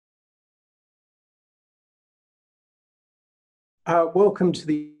Welcome to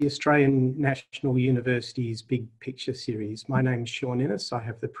the Australian National University's Big Picture Series. My name's Sean Innes. I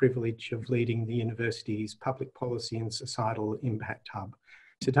have the privilege of leading the university's Public Policy and Societal Impact Hub.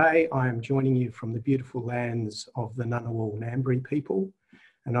 Today, I am joining you from the beautiful lands of the Ngunnawal Ngambri people,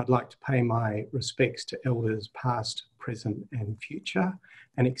 and I'd like to pay my respects to elders past, present and future,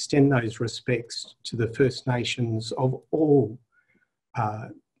 and extend those respects to the First Nations of all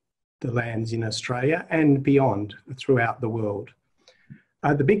the lands in Australia and beyond throughout the world.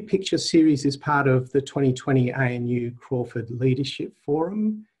 The Big Picture Series is part of the 2020 ANU Crawford Leadership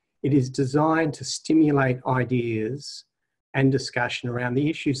Forum. It is designed to stimulate ideas and discussion around the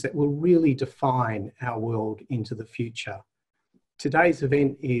issues that will really define our world into the future. Today's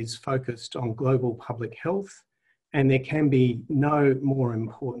event is focused on global public health, and there can be no more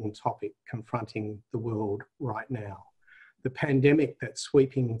important topic confronting the world right now. The pandemic that's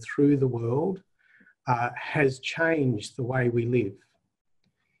sweeping through the world has changed the way we live.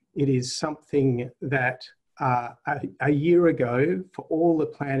 It is something that a year ago, for all the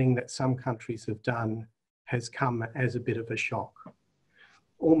planning that some countries have done, has come as a bit of a shock.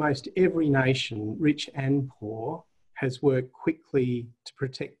 Almost every nation, rich and poor, has worked quickly to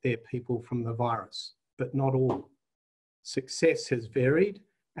protect their people from the virus, but not all. Success has varied,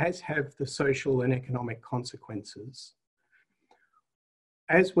 as have the social and economic consequences.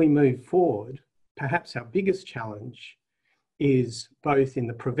 As we move forward, perhaps our biggest challenge is both in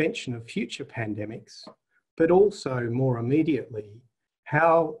the prevention of future pandemics, but also more immediately,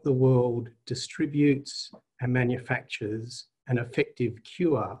 how the world distributes and manufactures an effective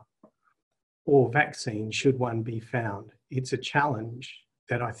cure or vaccine should one be found. It's a challenge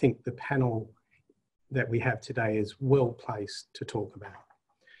that I think the panel that we have today is well placed to talk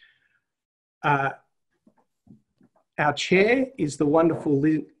about. Our chair is the wonderful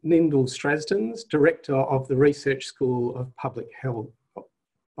Lyndall Strazdin, Director of the Research School of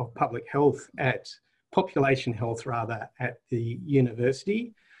Population Health at the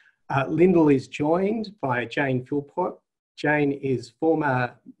university. Lyndall is joined by Jane Philpott. Jane is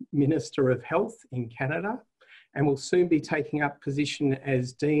former Minister of Health in Canada and will soon be taking up position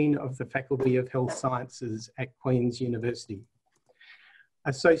as Dean of the Faculty of Health Sciences at Queen's University.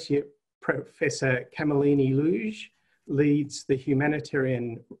 Associate Professor Kamalini Lokuge leads the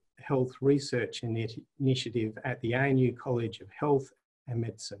Humanitarian Health Research Initiative at the ANU College of Health and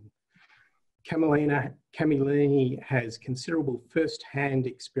Medicine. Kamalini has considerable first-hand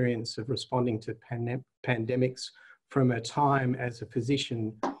experience of responding to pandemics from her time as a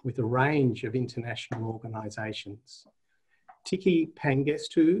physician with a range of international organisations. Tikki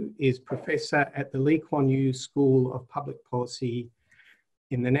Pangestu is Professor at the Lee Kuan Yew School of Public Policy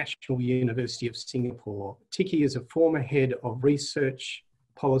in the National University of Singapore. Tikki is a former head of research,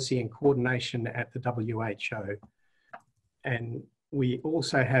 policy and coordination at the WHO. And we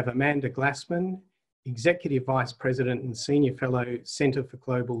also have Amanda Glassman, Executive Vice President and Senior Fellow, Centre for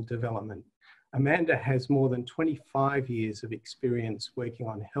Global Development. Amanda has more than 25 years of experience working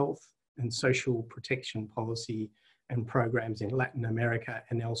on health and social protection policy and programs in Latin America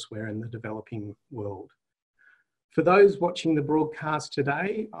and elsewhere in the developing world. For those watching the broadcast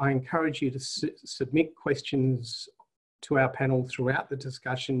today, I encourage you to submit questions to our panel throughout the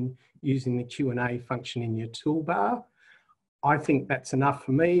discussion using the Q&A function in your toolbar. I think that's enough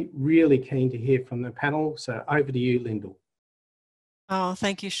for me. Really keen to hear from the panel. So over to you, Lyndall. Oh,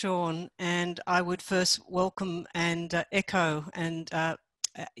 thank you, Sean. And I would first welcome and echo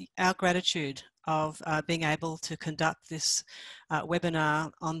our gratitude of being able to conduct this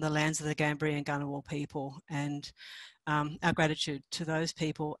webinar on the lands of the Ngambri and Ngunnawal people, and our gratitude to those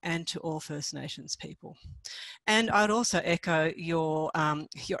people and to all First Nations people. And I'd also echo your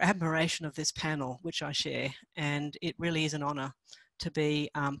admiration of this panel, which I share, and it really is an honour to be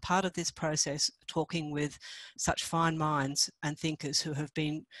part of this process, talking with such fine minds and thinkers who have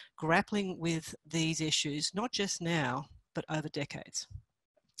been grappling with these issues, not just now, but over decades.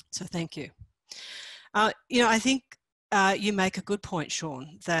 So thank you. I think you make a good point,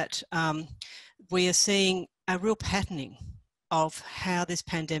 Sean, that we are seeing a real patterning of how this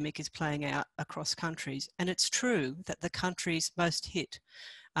pandemic is playing out across countries. And it's true that the countries most hit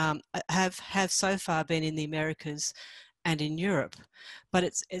have so far been in the Americas and in Europe, but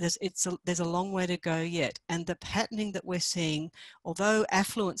there's a long way to go yet. And the patterning that we're seeing, although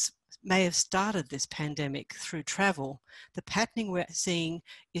affluence may have started this pandemic through travel, the patterning we're seeing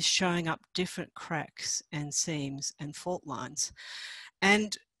is showing up different cracks and seams and fault lines.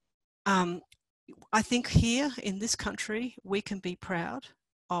 And I think here in this country, we can be proud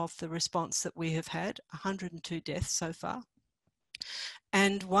of the response that we have had, 102 deaths so far.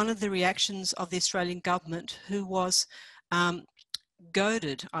 And one of the reactions of the Australian government, who was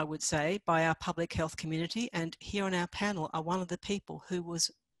goaded, I would say, by our public health community, and here on our panel are one of the people who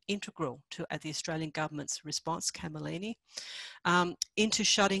was integral to the Australian government's response, Kamalini, into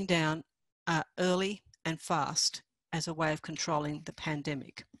shutting down early and fast as a way of controlling the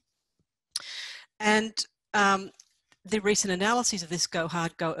pandemic. And the recent analyses of this go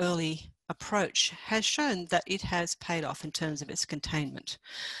hard, go early approach has shown that it has paid off in terms of its containment,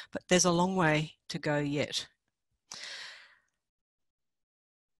 but there's a long way to go yet.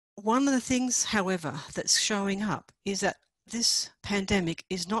 One of the things, however, that's showing up is that this pandemic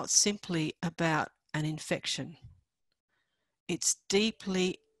is not simply about an infection. It's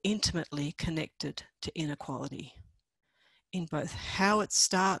deeply, intimately connected to inequality in both how it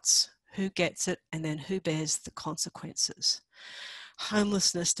starts, who gets it, and then who bears the consequences.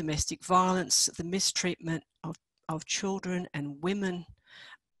 Homelessness, domestic violence, the mistreatment of children and women,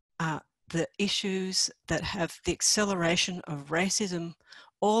 the issues that have the acceleration of racism,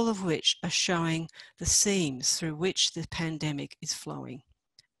 all of which are showing the seams through which the pandemic is flowing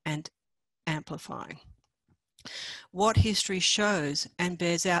and amplifying. What history shows and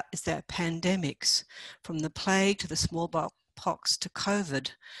bears out is that pandemics, from the plague to the smallpox to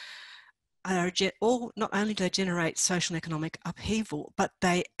COVID, all, not only do they generate social and economic upheaval, but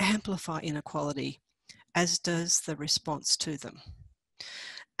they amplify inequality, as does the response to them.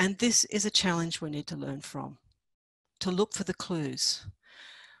 And this is a challenge we need to learn from, to look for the clues.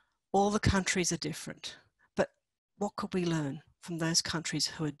 All the countries are different, but what could we learn from those countries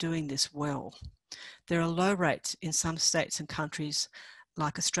who are doing this well? There are low rates in some states and countries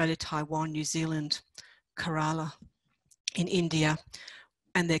like Australia, Taiwan, New Zealand, Kerala, in India,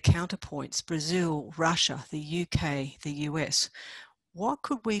 and their counterpoints, Brazil, Russia, the UK, the US. What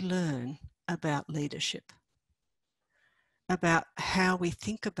could we learn about leadership? About how we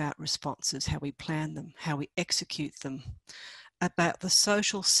think about responses, how we plan them, how we execute them, about the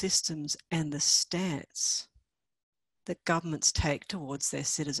social systems and the stance that governments take towards their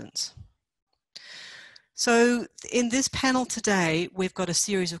citizens. So in this panel today, we've got a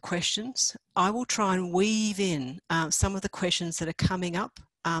series of questions. I will try and weave in some of the questions that are coming up.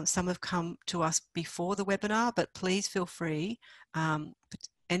 Some have come to us before the webinar, but please feel free,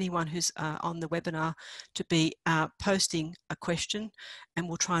 anyone who's on the webinar, to be posting a question, and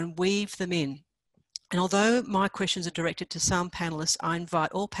we'll try and weave them in. And although my questions are directed to some panelists, I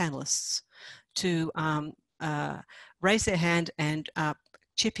invite all panelists to raise their hand and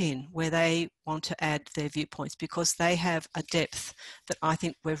chip in where they want to add their viewpoints, because they have a depth that I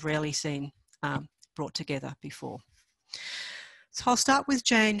think we've rarely seen brought together before. So I'll start with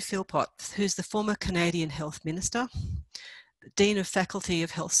Jane Philpott, who's the former Canadian Health Minister, Dean of Faculty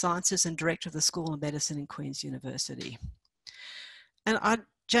of Health Sciences and Director of the School of Medicine in Queen's University. And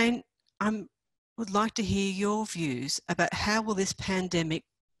Jane, I would like to hear your views about how will this pandemic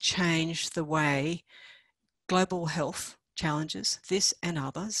change the way global health challenges, this and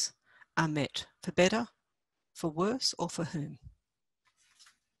others, are met, for better, for worse, or for whom?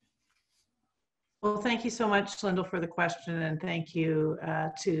 Well, thank you so much, Lyndall, for the question, and thank you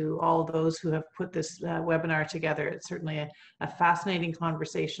to all those who have put this webinar together. It's certainly a fascinating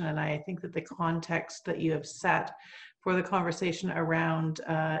conversation, and I think that the context that you have set for the conversation around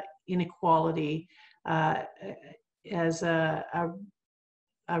inequality as a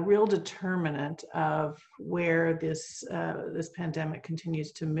real determinant of where this pandemic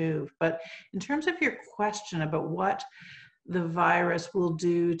continues to move. But in terms of your question about what the virus will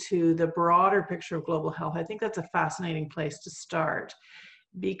do to the broader picture of global health, I think that's a fascinating place to start,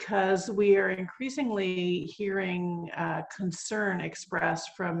 because we are increasingly hearing concern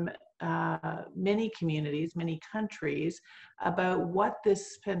expressed from many communities, many countries, about what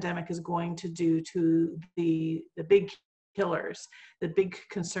this pandemic is going to do to the big killers, the big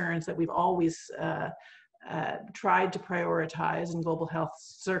concerns that we've always tried to prioritize in global health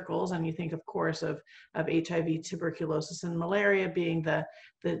circles. And you think, of course, of HIV, tuberculosis, and malaria being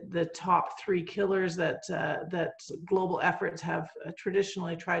the top three killers that global efforts have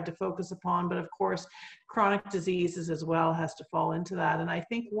traditionally tried to focus upon. But of course, chronic diseases as well has to fall into that. And I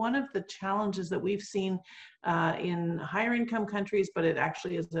think one of the challenges that we've seen in higher income countries, but it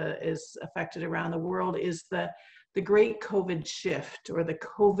actually is affected around the world, is the great COVID shift, or the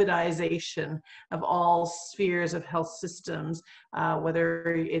COVIDization of all spheres of health systems,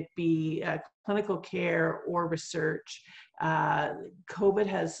 whether it be clinical care or research. COVID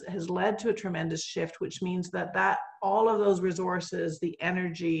has led to a tremendous shift, which means that all of those resources, the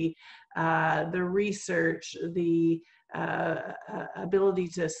energy, the research, the ability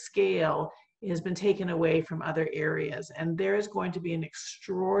to scale, has been taken away from other areas. And there is going to be an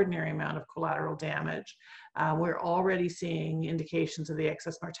extraordinary amount of collateral damage. We're already seeing indications of the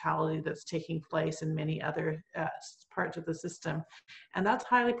excess mortality that's taking place in many other parts of the system. And that's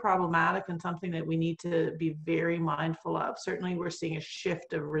highly problematic and something that we need to be very mindful of. Certainly, we're seeing a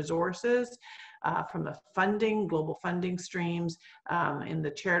shift of resources from the funding, global funding streams, in the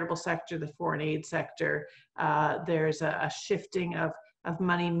charitable sector, the foreign aid sector. There's a shifting of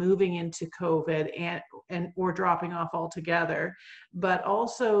money moving into COVID or dropping off altogether, but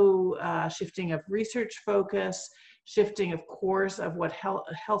also shifting of research focus, shifting, of course, of what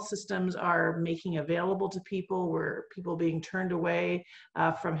health systems are making available to people, where people being turned away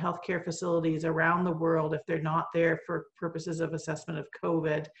from healthcare facilities around the world if they're not there for purposes of assessment of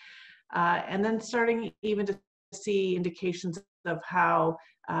COVID. And then starting even to see indications of how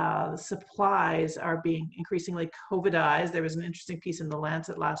supplies are being increasingly COVIDized. There was an interesting piece in The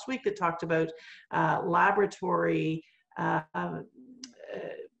Lancet last week that talked about laboratory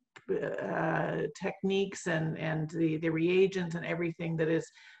techniques and the reagents and everything that is,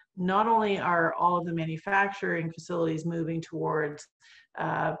 not only are all of the manufacturing facilities moving towards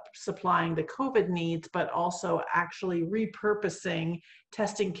supplying the COVID needs, but also actually repurposing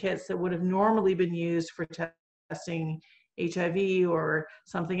testing kits that would have normally been used for testing HIV or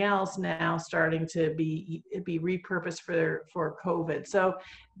something else, now starting to be repurposed for COVID. So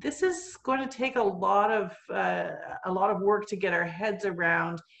this is going to take a lot of work to get our heads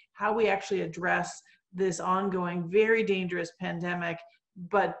around how we actually address this ongoing, very dangerous pandemic,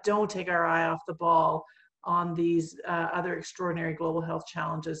 but don't take our eye off the ball on these other extraordinary global health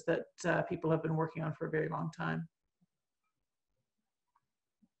challenges that people have been working on for a very long time.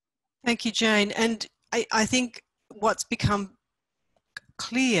 Thank you, Jane. And I think what's become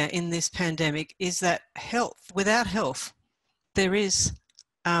clear in this pandemic is that without health, there is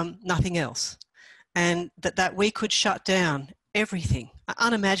nothing else. And that we could shut down everything, an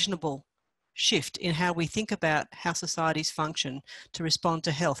unimaginable shift in how we think about how societies function to respond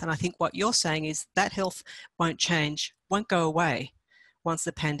to health. And I think what you're saying is that health won't change, won't go away once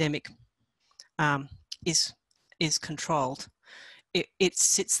the pandemic is controlled. It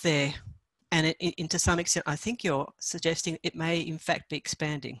sits there, and to some extent, I think you're suggesting it may in fact be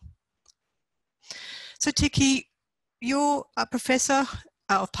expanding. So Tikki, you're a professor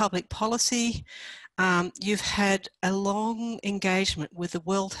of public policy. You've had a long engagement with the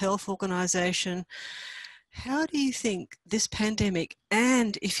World Health Organization. How do you think this pandemic,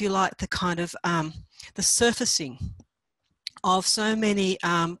 and if you like, the kind of the surfacing of so many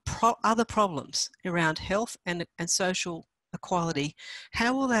other problems around health and social equality,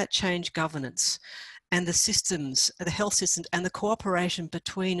 how will that change governance and the systems, the health systems, and the cooperation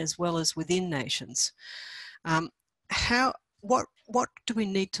between as well as within nations? What do we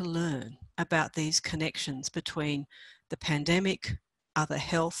need to learn about these connections between the pandemic, other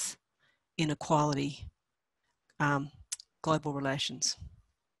health, inequality, global relations?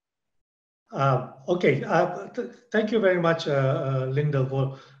 Okay, thank you very much, Lyndall,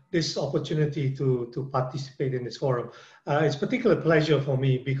 for this opportunity to participate in this forum. It's a particular pleasure for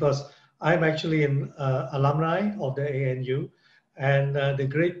me because I'm actually an alumni of the ANU, and the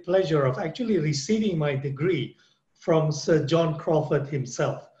great pleasure of actually receiving my degree from Sir John Crawford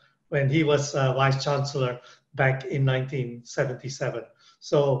himself when he was Vice Chancellor back in 1977.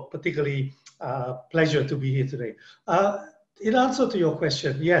 So particularly pleasure to be here today. In answer to your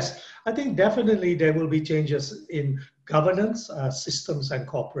question, yes, I think definitely there will be changes in governance, systems, and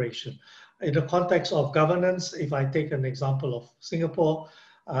cooperation. In the context of governance, if I take an example of Singapore,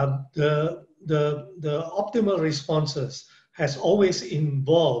 the optimal responses has always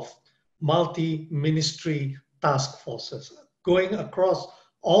involved multi-ministry task forces going across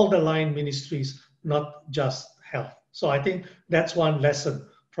all the line ministries, not just health. So I think that's one lesson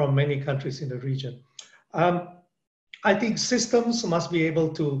from many countries in the region. I think systems must be able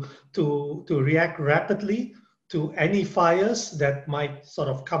to react rapidly to any fires that might sort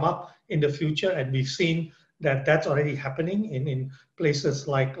of come up in the future, and we've seen that that's already happening in places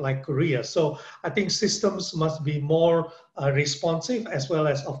like Korea. So I think systems must be more responsive, as well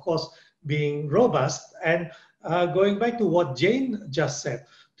as, of course, being robust. And going back to what Jane just said,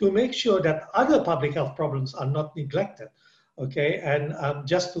 to make sure that other public health problems are not neglected. Okay, and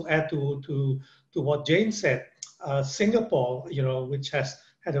just to add to what Jane said, Singapore, which has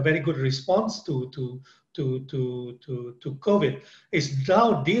had a very good response to COVID, is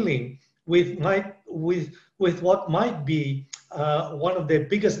now dealing with what might be one of the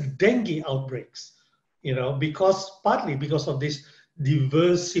biggest dengue outbreaks. Partly because of this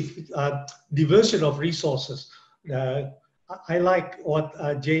diversion of resources. I like what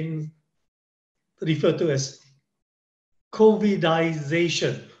Jane refer to as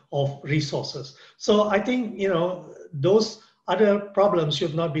COVIDization of resources. So I think, those other problems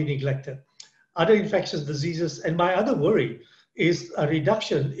should not be neglected. Other infectious diseases, and my other worry is a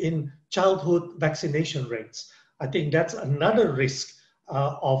reduction in childhood vaccination rates. I think that's another risk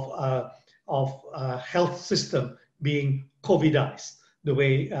of health system being COVIDized, the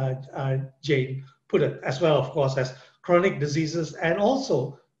way Jane put it, as well, of course, as chronic diseases and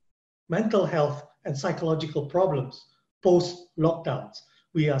also mental health and psychological problems post-lockdowns.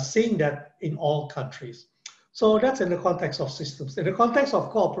 We are seeing that in all countries. So that's in the context of systems. In the context of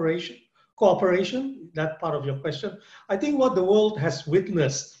cooperation, that part of your question, I think what the world has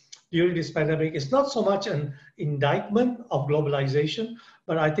witnessed during this pandemic is not so much an indictment of globalization,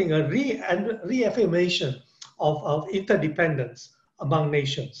 but I think a reaffirmation of interdependence among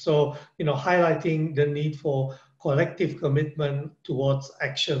nations. So, highlighting the need for collective commitment towards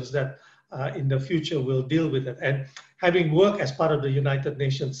actions that in the future will deal with it. And having worked as part of the United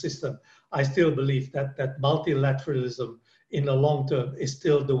Nations system, I still believe that multilateralism in the long term is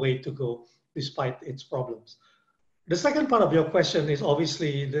still the way to go, despite its problems. The second part of your question is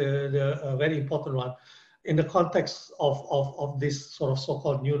obviously the very important one. In the context of this sort of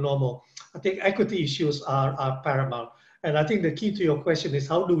so-called new normal, I think equity issues are paramount. And I think the key to your question is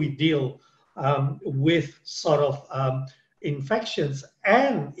how do we deal with sort of infections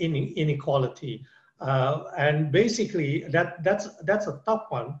and inequality? And basically that's a tough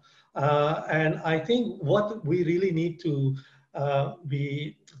one. And I think what we really need to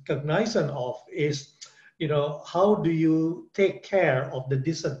be cognizant of is, how do you take care of the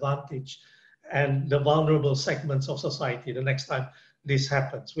disadvantaged and the vulnerable segments of society the next time this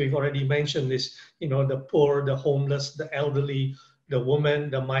happens? We've already mentioned this, the poor, the homeless, the elderly, the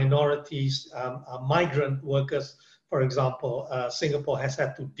women, the minorities, migrant workers, for example. Singapore has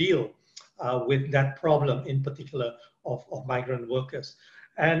had to deal with that problem in particular of migrant workers.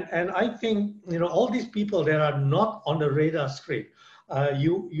 And I think, all these people that are not on the radar screen,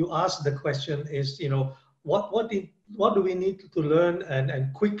 you ask the question is, what do we need to learn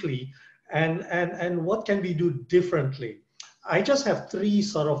and quickly, and what can we do differently? I just have three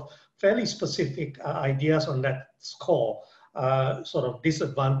sort of fairly specific ideas on that score, sort of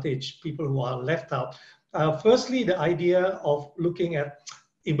disadvantaged people who are left out. Firstly, the idea of looking at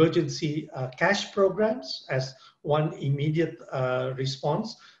emergency cash programs as one immediate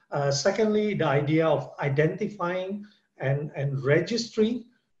response. Secondly, the idea of identifying and registering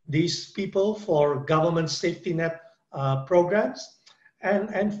these people for government safety net programs.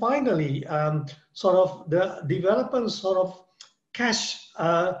 And finally, sort of the development sort of cash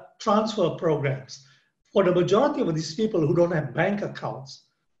transfer programs for the majority of these people who don't have bank accounts,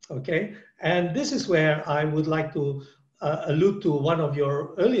 okay? And this is where I would like to allude to one of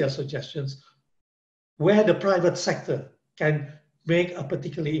your earlier suggestions, where the private sector can make a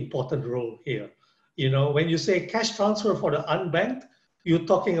particularly important role here. When you say cash transfer for the unbanked, you're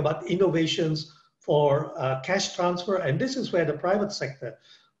talking about innovations for cash transfer. And this is where the private sector,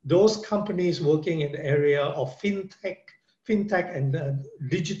 those companies working in the area of fintech and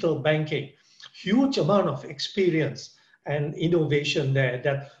digital banking, huge amount of experience and innovation there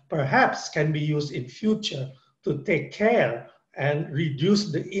that perhaps can be used in future to take care and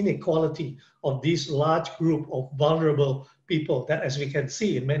reduce the inequality of this large group of vulnerable people that, as we can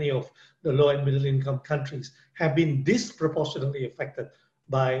see in many of the low and middle income countries, have been disproportionately affected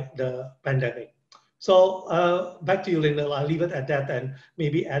by the pandemic. So back to you, Lyndall. I'll leave it at that and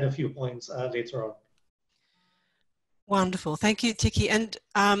maybe add a few points later on. Wonderful, thank you, Tikki. And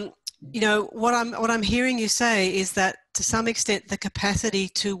what I'm hearing you say is that to some extent the capacity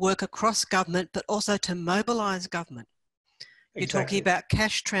to work across government, but also to mobilise government. You're talking about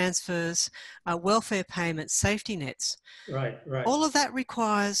cash transfers, welfare payments, safety nets. Right. All of that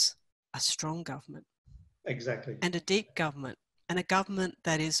requires a strong government. Exactly. And a deep government, and a government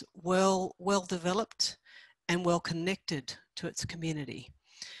that is well developed and well connected to its community.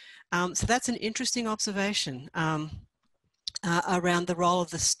 So that's an interesting observation around the role of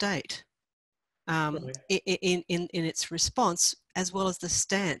the state in its response, as well as the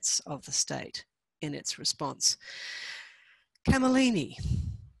stance of the state in its response. Kamalini,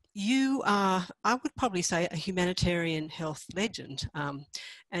 you are, I would probably say, a humanitarian health legend,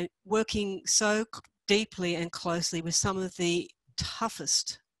 and working so deeply and closely with some of the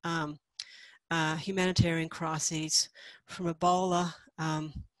toughest humanitarian crises, from Ebola,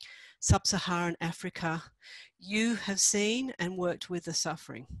 sub-Saharan Africa. You have seen and worked with the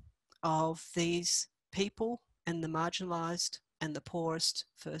suffering of these people and the marginalised and the poorest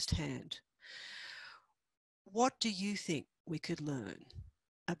firsthand. What do you think we could learn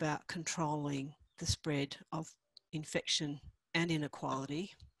about controlling the spread of infection and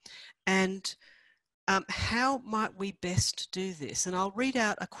inequality, and how might we best do this? And I'll read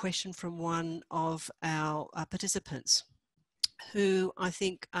out a question from one of our participants who I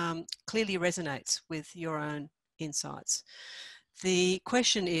think clearly resonates with your own insights. The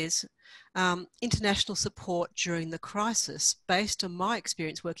question is, international support during the crisis, based on my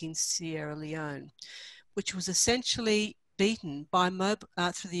experience working in Sierra Leone, which was essentially beaten by,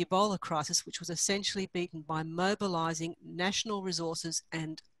 through the Ebola crisis, which was essentially beaten by mobilizing national resources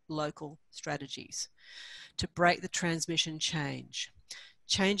and local strategies to break the transmission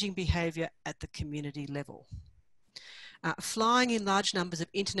changing behavior at the community level. Flying in large numbers of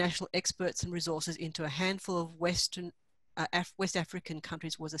international experts and resources into a handful of West African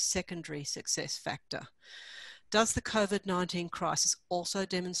countries was a secondary success factor. Does the COVID-19 crisis also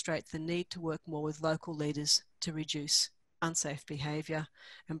demonstrate the need to work more with local leaders to reduce unsafe behaviour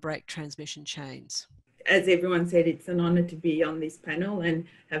and break transmission chains? As everyone said, it's an honour to be on this panel and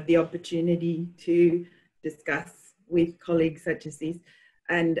have the opportunity to discuss with colleagues such as this.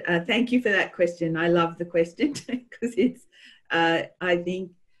 And thank you for that question. I love the question because it's, I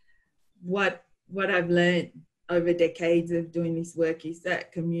think what I've learned over decades of doing this work is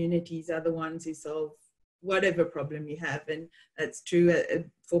that communities are the ones who solve whatever problem you have. And that's true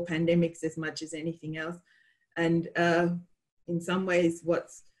for pandemics as much as anything else. And in some ways,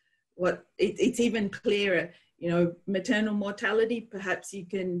 it's even clearer, maternal mortality, perhaps you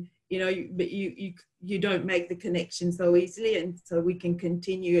can, but you don't make the connection so easily. And so we can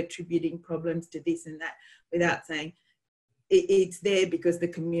continue attributing problems to this and that without saying it's there because the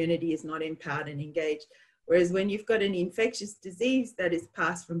community is not empowered and engaged. Whereas when you've got an infectious disease that is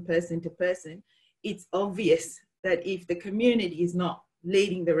passed from person to person, it's obvious that if the community is not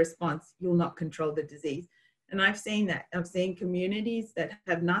leading the response, you'll not control the disease. And I've seen that. I've seen communities that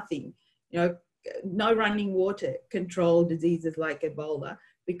have nothing, no running water, control diseases like Ebola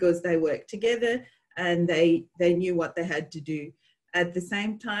because they worked together and they knew what they had to do. At the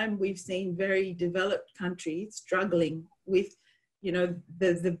same time, we've seen very developed countries struggling with,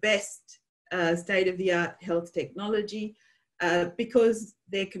 the best state-of-the-art health technology because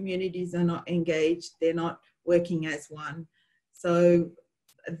their communities are not engaged, they're not working as one. So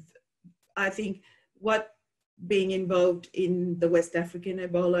I think what being involved in the West African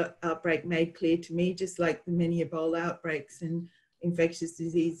Ebola outbreak made clear to me, just like the many Ebola outbreaks and infectious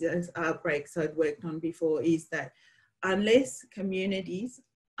diseases outbreaks I'd worked on before, is that unless communities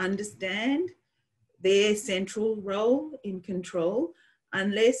understand their central role in control,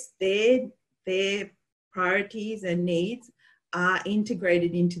 unless their priorities and needs are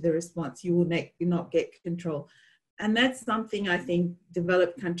integrated into the response, you will not get control. And that's something I think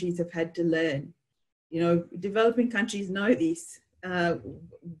developed countries have had to learn. Developing countries know this,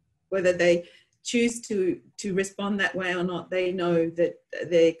 whether they choose to respond that way or not, they know that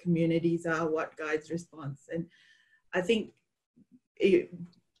their communities are what guides response. And I think,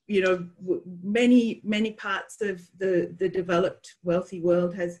 many parts of the developed wealthy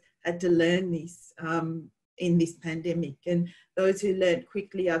world has had to learn this in this pandemic, and those who learned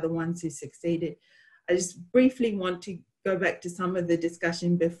quickly are the ones who succeeded. I just briefly want to go back to some of the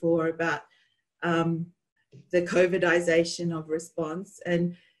discussion before about the COVIDization of response.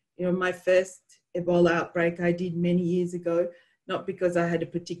 And, my first Ebola outbreak I did many years ago, not because I had a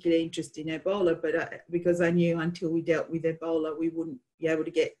particular interest in Ebola, but because I knew until we dealt with Ebola, we wouldn't be able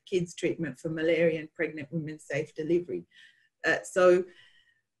to get kids treatment for malaria and pregnant women safe delivery.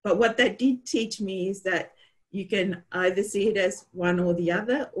 But what that did teach me is that you can either see it as one or the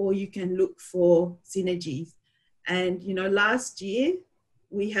other, or you can look for synergies. And, last year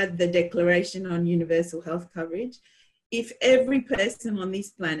we had the Declaration on Universal Health Coverage. If every person on this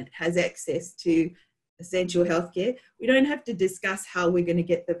planet has access to essential healthcare, we don't have to discuss how we're going to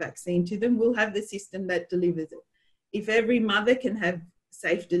get the vaccine to them. We'll have the system that delivers it. If every mother can have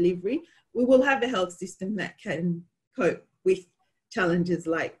safe delivery, we will have a health system that can cope with challenges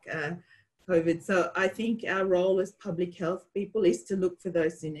like COVID. So I think our role as public health people is to look for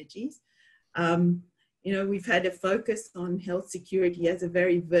those synergies. We've had a focus on health security as a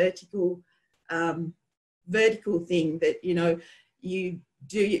very vertical thing that, you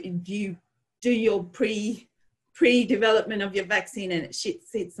do your pre-development of your vaccine and it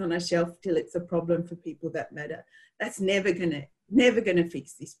sits on a shelf till it's a problem for people that matter. That's never gonna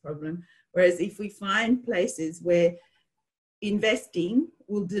fix this problem. Whereas if we find places where investing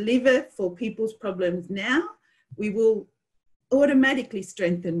will deliver for people's problems now, we will automatically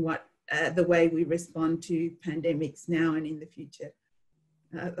strengthen the way we respond to pandemics now and in the future.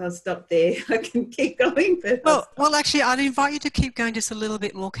 I'll stop there. I can keep going, but well, actually, I'd invite you to keep going just a little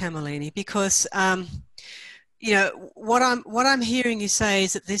bit more, Kamalini, because you know what I'm hearing you say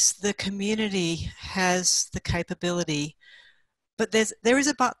is that the community has the capability, but there is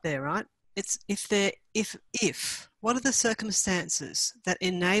a but there, right? It's if what are the circumstances that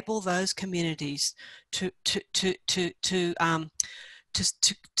enable those communities to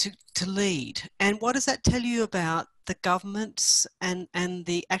lead, and what does that tell you about the governments and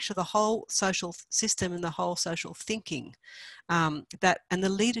the whole social system and the whole social thinking that and the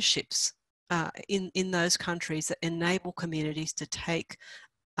leaderships in those countries that enable communities to take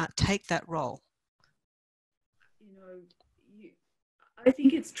that role? You know, I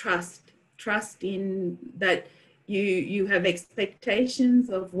think it's trust in that you have expectations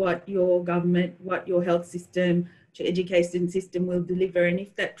of what your government, what your health system, your education system will deliver, and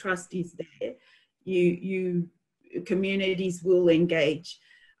if that trust is there, communities will engage.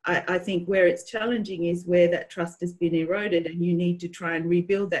 I think where it's challenging is where that trust has been eroded, and you need to try and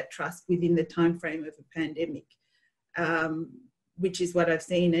rebuild that trust within the time frame of a pandemic, which is what I've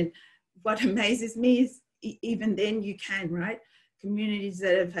seen. And what amazes me is even then you can, right? Communities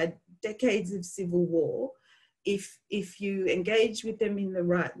that have had decades of civil war, if you engage with them in the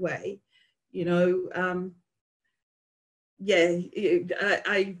right way, you know,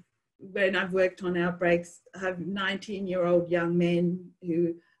 when I've worked on outbreaks, I have 19-year-old young men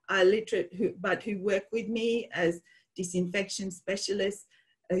who are literate, who work with me as disinfection specialists,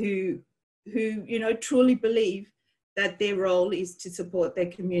 who you know truly believe that their role is to support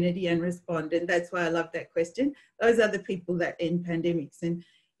their community and respond. And that's why I love that question. Those are the people that end pandemics, and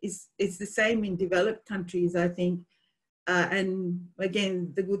it's the same in developed countries, I think. And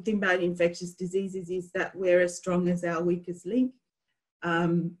again, the good thing about infectious diseases is that we're as strong as our weakest link.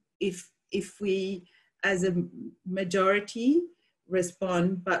 If we, as a majority,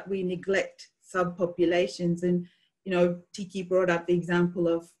 respond, but we neglect subpopulations, and you know, Tikki brought up the example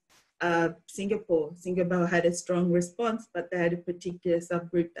of Singapore. Singapore had a strong response, but they had a particular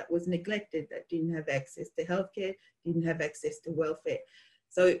subgroup that was neglected, that didn't have access to healthcare, didn't have access to welfare.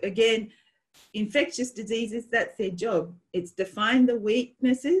 So again, infectious diseases, that's their job. It's define the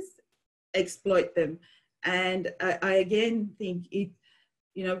weaknesses, exploit them. And I again think it,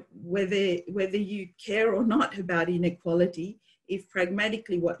 you know, whether you care or not about inequality, if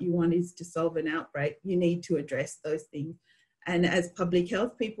pragmatically what you want is to solve an outbreak, you need to address those things. And as public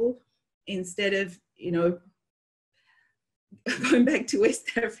health people, instead of, you know, going back to West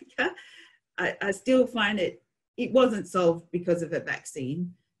Africa, I still find it wasn't solved because of a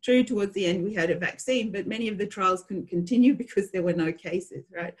vaccine. True, towards the end we had a vaccine, but many of the trials couldn't continue because there were no cases,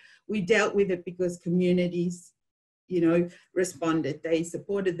 right? We dealt with it because communities, you know, responded. They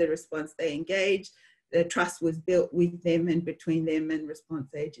supported the response, they engaged, the trust was built with them and between them and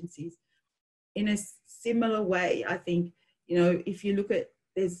response agencies. In a similar way, I think, you know, if you look at,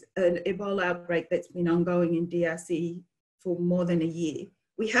 there's an Ebola outbreak that's been ongoing in DRC for more than a year.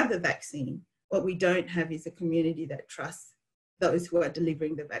 We have the vaccine. What we don't have is a community that trusts those who are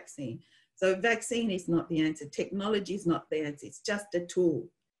delivering the vaccine. So vaccine is not the answer. Technology is not the answer. It's just a tool.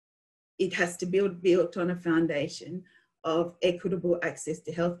 It has to be built on a foundation of equitable access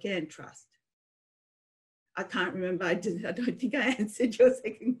to healthcare and trust. I can't remember. I don't think I answered your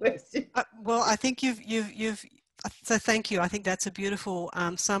second question. Well, I think you've. So thank you. I think that's a beautiful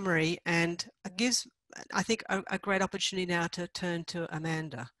summary, and it gives, I think, a great opportunity now to turn to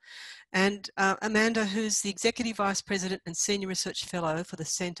Amanda. And Amanda, who's the Executive Vice President and Senior Research Fellow for the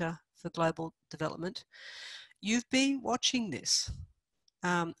Centre for Global Development, you've been watching this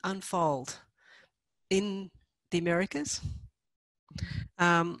unfold in the Americas.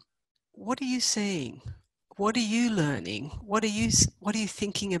 What are you seeing? What are you learning? What are you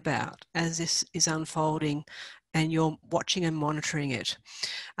thinking about as this is unfolding and you're watching and monitoring it?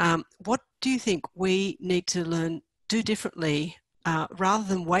 What do you think we need to do differently rather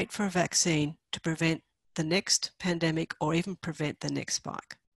than wait for a vaccine to prevent the next pandemic or even prevent the next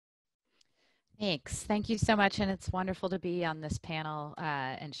spike? Thanks. Thank you so much. And it's wonderful to be on this panel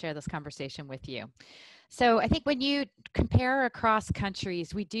and share this conversation with you. So I think when you compare across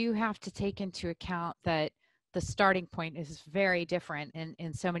countries, we do have to take into account that the starting point is very different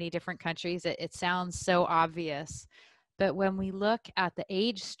in so many different countries. It sounds so obvious, but when we look at the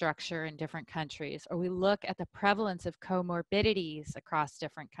age structure in different countries, or we look at the prevalence of comorbidities across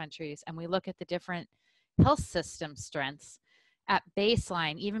different countries, and we look at the different health system strengths at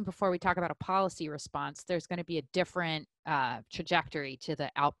baseline, even before we talk about a policy response, there's going to be a different trajectory to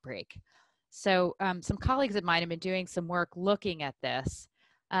the outbreak. So some colleagues of mine have been doing some work looking at this.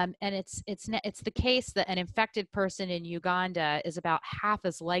 And it's the case that an infected person in Uganda is about half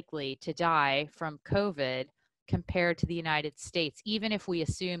as likely to die from COVID compared to the United States, even if we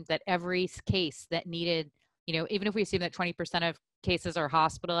assume that every case that needed, even if we assume that 20% of cases are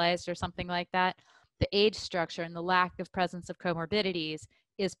hospitalized or something like that, the age structure and the lack of presence of comorbidities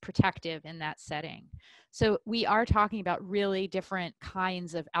is protective in that setting. So we are talking about really different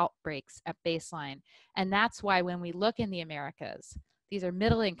kinds of outbreaks at baseline. And that's why when we look in the Americas, these are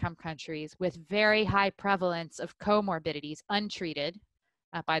middle income countries with very high prevalence of comorbidities, untreated.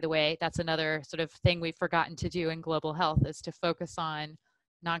 By the way, that's another sort of thing we've forgotten to do in global health, is to focus on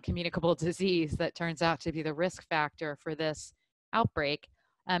non-communicable disease that turns out to be the risk factor for this outbreak.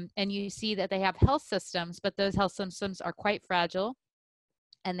 And you see that they have health systems, but those health systems are quite fragile,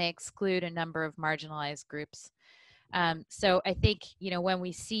 and they exclude a number of marginalized groups. So I think, when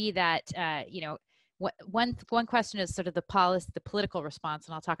we see that, one question is sort of the political response,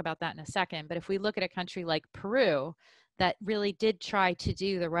 and I'll talk about that in a second. But if we look at a country like Peru that really did try to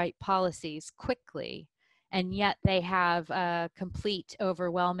do the right policies quickly, and yet they have a complete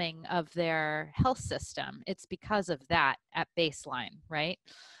overwhelming of their health system, it's because of that at baseline, right?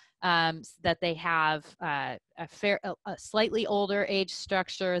 That they have a slightly older age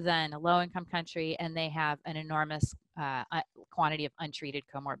structure than a low-income country, and they have an enormous quantity of untreated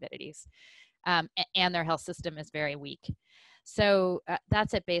comorbidities. And their health system is very weak. So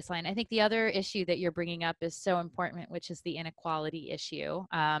that's at baseline. I think the other issue that you're bringing up is so important, which is the inequality issue.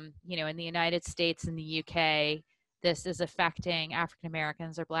 In the United States and the UK, this is affecting African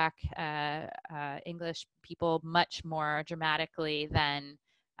Americans or Black English people much more dramatically than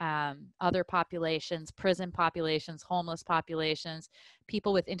other populations, prison populations, homeless populations,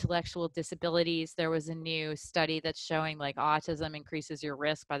 people with intellectual disabilities. There was a new study that's showing like autism increases your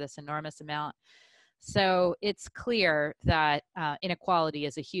risk by this enormous amount. So it's clear that inequality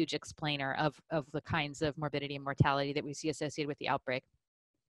is a huge explainer of the kinds of morbidity and mortality that we see associated with the outbreak.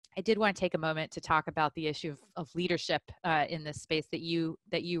 I did want to take a moment to talk about the issue of leadership in this space that you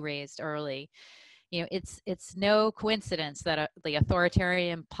raised early. It's no coincidence that the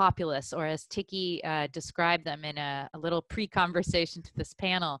authoritarian populists, or as Tikki described them in a little pre-conversation to this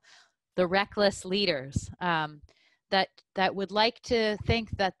panel, the reckless leaders that would like to think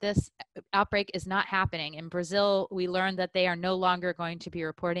that this outbreak is not happening. In Brazil, we learned that they are no longer going to be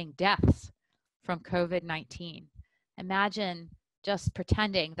reporting deaths from COVID-19. Imagine just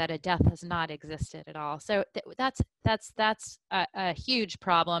pretending that a death has not existed at all. So that's a huge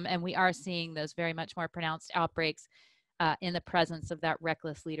problem, and we are seeing those very much more pronounced outbreaks in the presence of that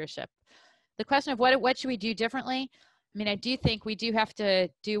reckless leadership. The question of what should we do differently? I mean, I do think we do have to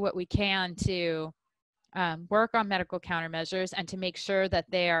do what we can to work on medical countermeasures and to make sure that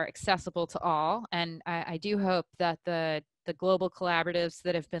they are accessible to all. And I do hope that the global collaboratives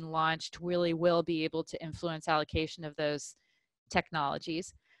that have been launched really will be able to influence allocation of those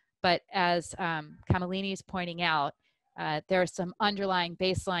technologies. But as Kamalini is pointing out, there are some underlying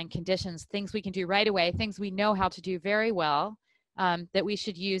baseline conditions, things we can do right away, things we know how to do very well, that we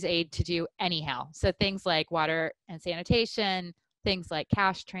should use aid to do anyhow. So things like water and sanitation, things like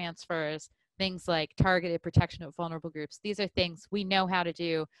cash transfers, things like targeted protection of vulnerable groups. These are things we know how to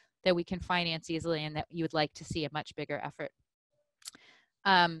do, that we can finance easily, and that you would like to see a much bigger effort.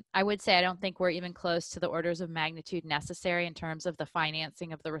 I would say I don't think we're even close to the orders of magnitude necessary in terms of the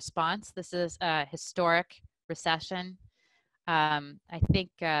financing of the response. This is a historic recession. I think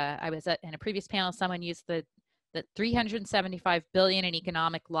I was in a previous panel, someone used the 375 billion in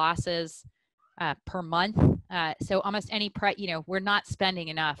economic losses per month. So almost any we're not spending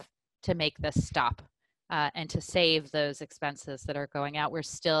enough to make this stop and to save those expenses that are going out. We're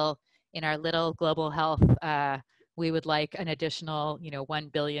still in our little global health. We would like an additional,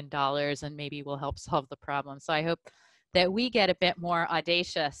 $1 billion, and maybe we'll help solve the problem. So I hope that we get a bit more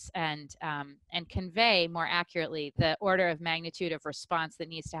audacious and convey more accurately the order of magnitude of response that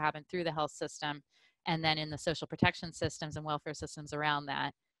needs to happen through the health system, and then in the social protection systems and welfare systems around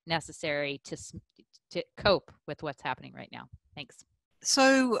that, necessary to cope with what's happening right now. Thanks.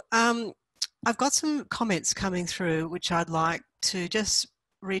 So I've got some comments coming through which I'd like to just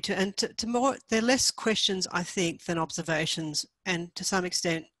read to, and to more, they're less questions, I think, than observations, and to some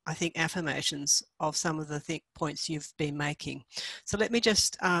extent, I think, affirmations of some of the points you've been making. So let me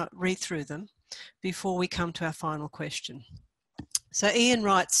just read through them before we come to our final question. So Ian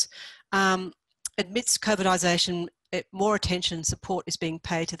writes, amidst COVIDization, more attention and support is being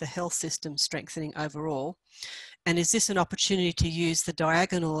paid to the health system strengthening overall. And is this an opportunity to use the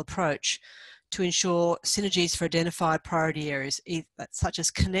diagonal approach to ensure synergies for identified priority areas, such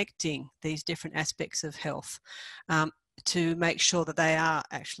as connecting these different aspects of health? to make sure that they are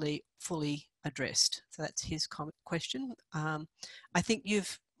actually fully addressed. So that's his question. I think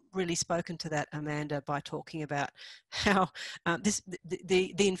you've really spoken to that, Amanda, by talking about how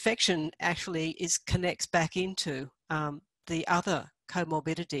the infection actually connects back into the other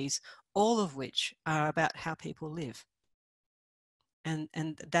comorbidities, all of which are about how people live.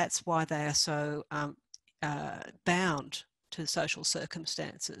 And that's why they are so bound to social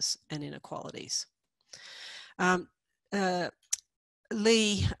circumstances and inequalities.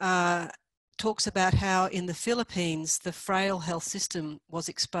 Lee talks about how in the Philippines the frail health system was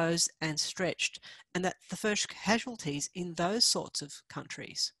exposed and stretched, and that the first casualties in those sorts of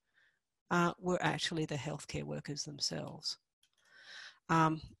countries were actually the healthcare workers themselves.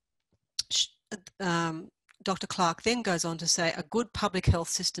 Dr. Clark then goes on to say a good public health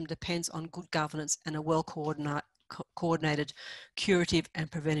system depends on good governance and a well-coordinated curative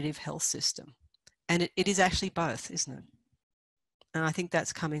and preventative health system. And it is actually both, isn't it? And I think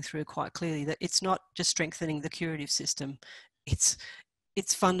that's coming through quite clearly, that it's not just strengthening the curative system, it's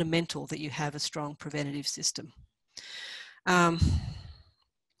fundamental that you have a strong preventative system.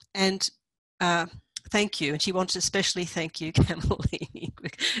 Thank you. And she wanted to especially thank you, Kamalini,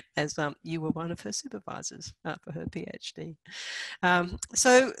 as you were one of her supervisors for her PhD.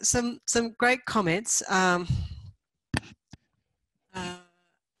 So some great comments.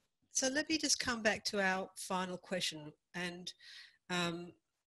 So let me just come back to our final question. And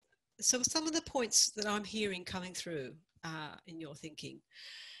so some of the points that I'm hearing coming through in your thinking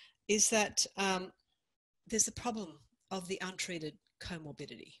is that there's the problem of the untreated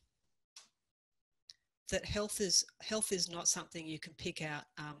comorbidity. That health is not something you can pick out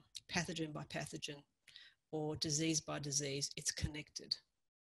pathogen by pathogen or disease by disease. It's connected.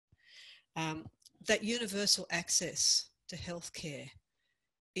 That universal access to healthcare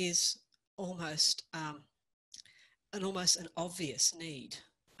is almost an obvious need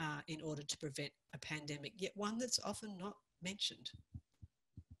in order to prevent a pandemic, yet one that's often not mentioned.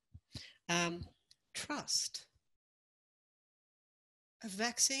 Trust. A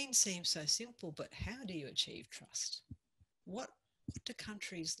vaccine seems so simple, but how do you achieve trust? What do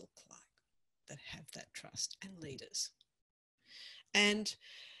countries look like that have that trust, and leaders? And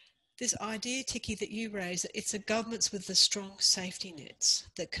this idea, Tikki, that you raise, that it's the governments with the strong safety nets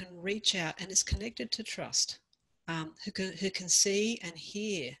that can reach out, and it's connected to trust, who can see and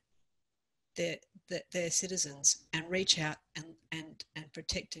hear their citizens and reach out and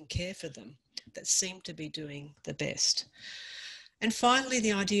protect and care for them, that seem to be doing the best. And finally,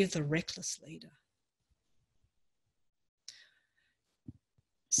 the idea of the reckless leader.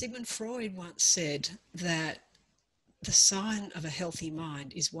 Sigmund Freud once said that the sign of a healthy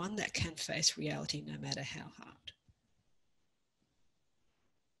mind is one that can face reality no matter how hard.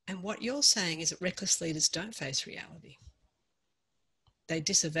 And what you're saying is that reckless leaders don't face reality. They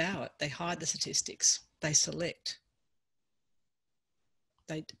disavow it, they hide the statistics, they select.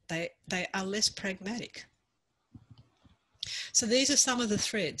 They are less pragmatic. So these are some of the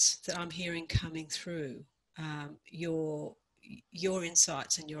threads that I'm hearing coming through your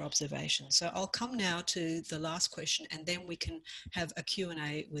insights and your observations. So I'll come now to the last question, and then we can have a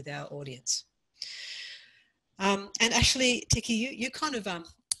Q&A with our audience. And actually, Tikki, you kind of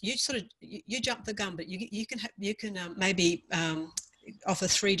you jumped the gun, but you can maybe offer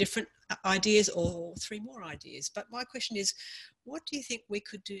 3 different ideas or 3 more ideas. But my question is, what do you think we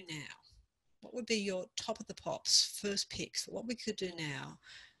could do now? What would be your top of the pops, first picks for what we could do now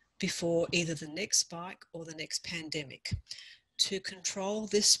before either the next spike or the next pandemic to control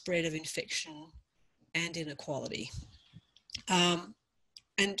this spread of infection and inequality? And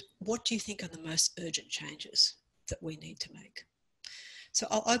what do you think are the most urgent changes that we need to make? So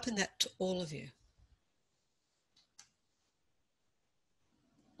I'll open that to all of you.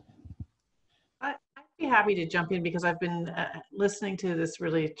 I'd be happy to jump in, because I've been listening to this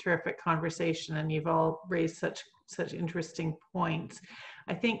really terrific conversation, and you've all raised such interesting points.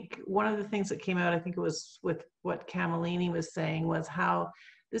 I think one of the things that came out, I think it was with what Kamalini was saying, was how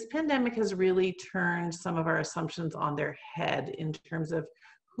this pandemic has really turned some of our assumptions on their head in terms of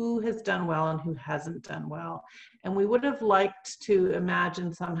who has done well and who hasn't done well. And we would have liked to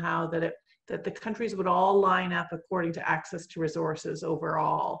imagine somehow that the countries would all line up according to access to resources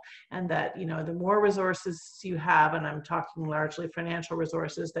overall, and that, you know, the more resources you have, and I'm talking largely financial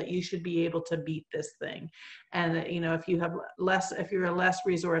resources, that you should be able to beat this thing. And, you know, if you're a less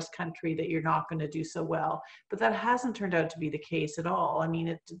resourced country, that you're not going to do so well. But that hasn't turned out to be the case at all. I mean,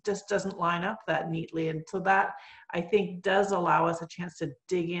 it just doesn't line up that neatly. And so that, I think, does allow us a chance to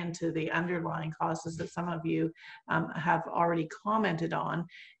dig into the underlying causes that some of you have already commented on.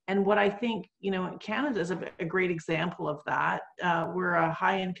 And what I think, Canada is a great example of that. We're a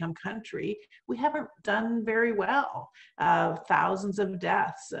high-income country. We haven't done very well. Thousands of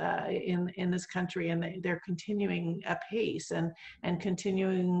deaths in this country, and they're continuing apace and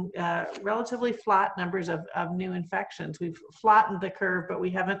continuing relatively flat numbers of new infections. We've flattened the curve, but we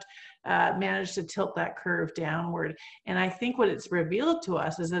haven't managed to tilt that curve downward. And I think what it's revealed to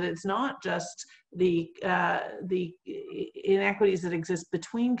us is that it's not just the inequities that exist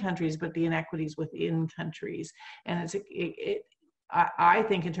between countries, but the inequities within countries. And I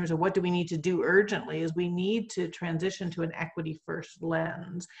think in terms of what do we need to do urgently is we need to transition to an equity first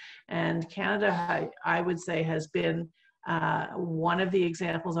lens. And Canada, I would say, has been one of the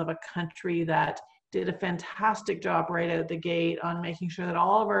examples of a country that did a fantastic job right out the gate on making sure that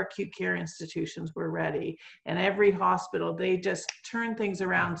all of our acute care institutions were ready. And every hospital, they just turned things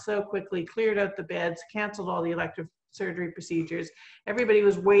around so quickly, cleared out the beds, canceled all the elective surgery procedures. Everybody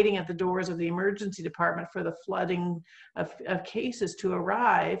was waiting at the doors of the emergency department for the flooding of cases to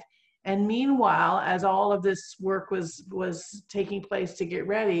arrive. And meanwhile, as all of this work was taking place to get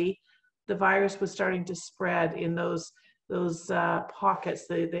ready, the virus was starting to spread in those pockets.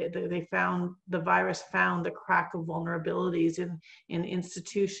 The virus found the crack of vulnerabilities in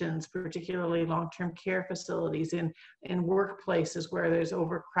institutions, particularly long-term care facilities, in workplaces where there's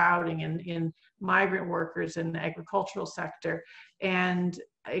overcrowding, in migrant workers in the agricultural sector. And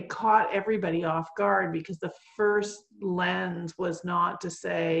it caught everybody off guard because the first lens was not to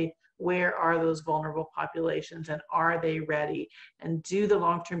say, where are those vulnerable populations and are they ready? And do the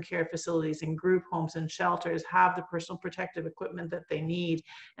long-term care facilities and group homes and shelters have the personal protective equipment that they need?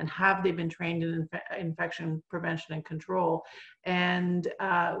 And have they been trained in infection prevention and control? And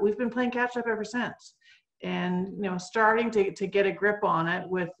we've been playing catch up ever since. And starting to get a grip on it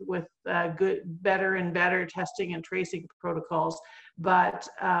with better and better testing and tracing protocols. But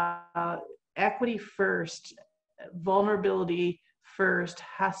equity first, vulnerability first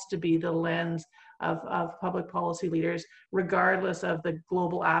has to be the lens of public policy leaders, regardless of the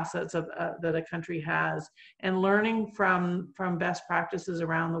global assets that a country has. And learning from best practices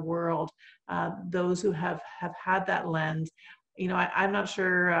around the world, those who have had that lens. I'm not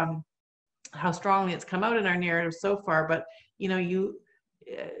sure how strongly it's come out in our narrative so far, but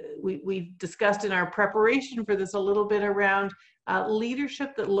we discussed in our preparation for this a little bit around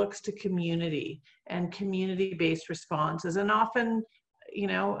leadership that looks to community and community-based responses. And often,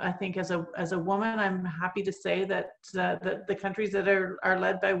 I think as a woman, I'm happy to say that the countries that are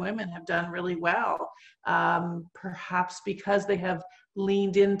led by women have done really well, perhaps because they have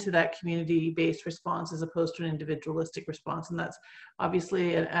leaned into that community-based response as opposed to an individualistic response. And that's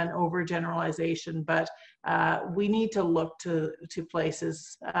obviously an overgeneralization, but we need to look to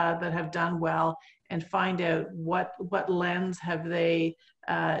places that have done well and find out what lens have they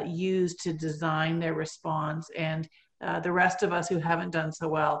used to design their response. And the rest of us who haven't done so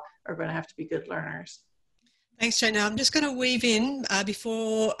well are going to have to be good learners. Thanks, Jane. Now, I'm just going to weave in,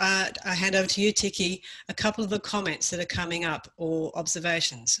 before I hand over to you, Tikki, a couple of the comments that are coming up or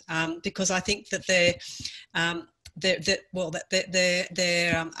observations, because I think that they're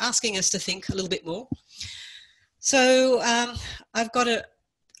asking us to think a little bit more. So I've got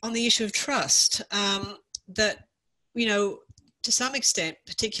on the issue of trust, that, to some extent,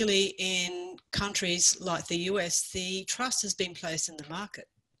 particularly in countries like the US, the trust has been placed in the market.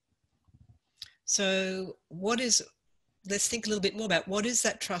 So let's think a little bit more about what is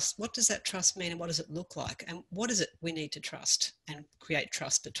that trust? What does that trust mean and what does it look like? And what is it we need to trust and create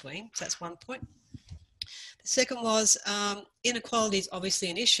trust between? So that's one point. The second was inequality is obviously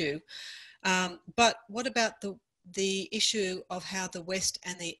an issue, but what about the issue of how the West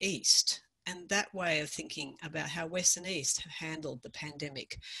and the East and that way of thinking about how West and East have handled the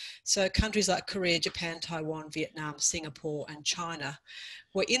pandemic? So countries like Korea, Japan, Taiwan, Vietnam, Singapore and China,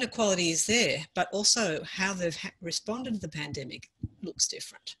 where inequality is there, but also how they've responded to the pandemic looks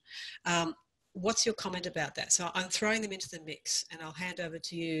different. What's your comment about that? So I'm throwing them into the mix and I'll hand over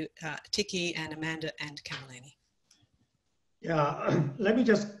to you, Tikki and Amanda and Kamalini. Yeah, let me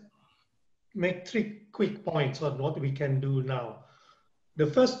just make 3 quick points on what we can do now. The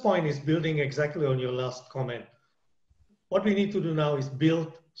first point is building exactly on your last comment. What we need to do now is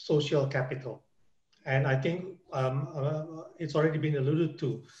build social capital. And I think it's already been alluded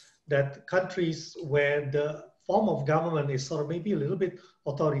to that countries where the form of government is sort of maybe a little bit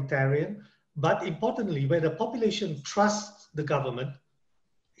authoritarian, but importantly, where the population trusts the government,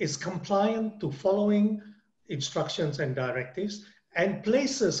 is compliant to following instructions and directives, and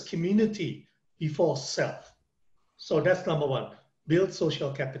places community before self. So that's number one, build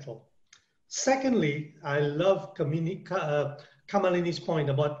social capital. Secondly, I love Kamalini's Kamalini's point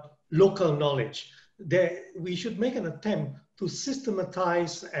about local knowledge. We should make an attempt to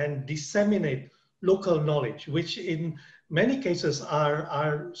systematize and disseminate local knowledge, which in many cases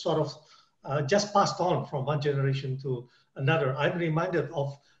are sort of just passed on from one generation to another. I'm reminded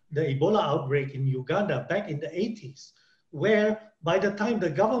of the Ebola outbreak in Uganda back in the 80s, where by the time the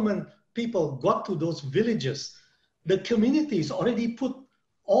government people got to those villages, the communities already put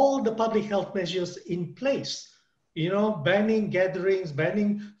all the public health measures in place. You know, banning gatherings,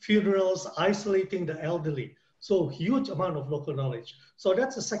 banning funerals, isolating the elderly. So huge amount of local knowledge. So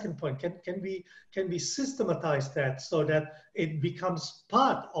that's the second point. Can we systematize that so that it becomes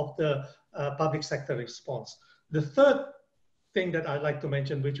part of the public sector response? The third thing that I'd like to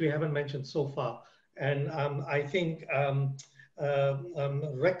mention, which we haven't mentioned so far, and I think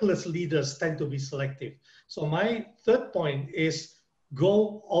reckless leaders tend to be selective. So my third point is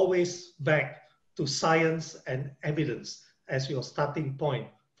go always back to science and evidence as your starting point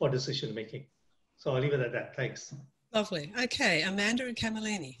for decision making. So I'll leave it at that. Thanks. Lovely. Okay, Amanda and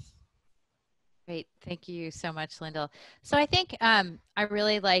Kamalini. Great. Thank you so much, Lyndall. So I think I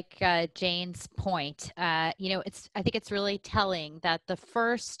really like Jane's point. You know, I think it's really telling that the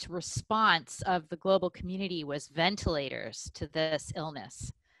first response of the global community was ventilators to this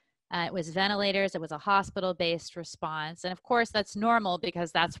illness. It was ventilators. It was a hospital-based response. And of course, that's normal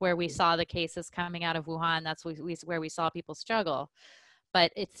because that's where we saw the cases coming out of Wuhan. That's where we saw people struggle.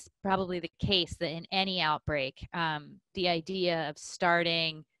 But it's probably the case that in any outbreak, the idea of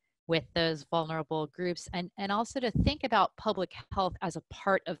starting with those vulnerable groups and also to think about public health as a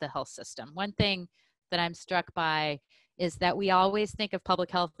part of the health system. One thing that I'm struck by is that we always think of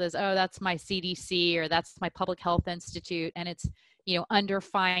public health as, oh, that's my CDC or that's my public health institute. And it's, you know,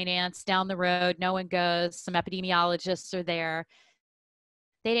 underfinanced, down the road, no one goes, some epidemiologists are there.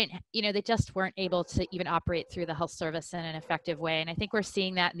 They didn't, you know, they just weren't able to even operate through the health service in an effective way. And I think we're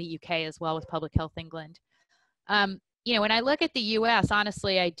seeing that in the UK as well with Public Health England. You know, when I look at the US,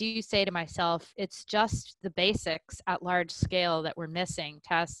 honestly, I do say to myself, it's just the basics at large scale that we're missing: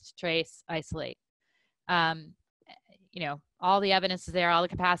 test, trace, isolate. You know, all the evidence is there, all the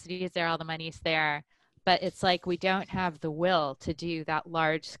capacity is there, all the money is there, but it's like we don't have the will to do that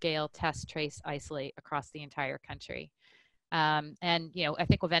large scale test, trace, isolate across the entire country. And, you know, I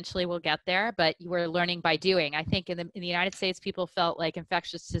think eventually we'll get there, but we're learning by doing. I think in the United States, people felt like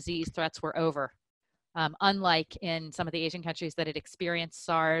infectious disease threats were over. Unlike in some of the Asian countries that had experienced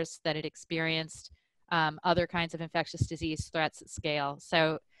SARS, that had experienced other kinds of infectious disease threats at scale.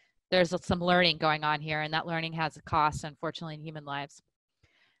 So there's some learning going on here, and that learning has a cost, unfortunately, in human lives.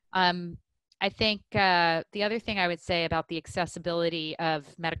 I think the other thing I would say about the accessibility of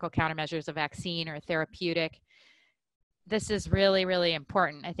medical countermeasures, a vaccine or a therapeutic, this is really, really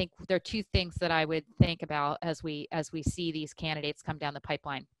important. I think there are two things that I would think about as we see these candidates come down the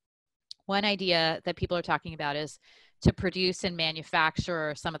pipeline. One idea that people are talking about is to produce and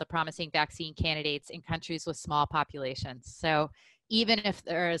manufacture some of the promising vaccine candidates in countries with small populations. So even if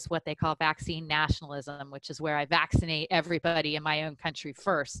there is what they call vaccine nationalism, which is where I vaccinate everybody in my own country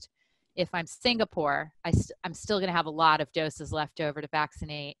first, if I'm Singapore, I'm still going to have a lot of doses left over to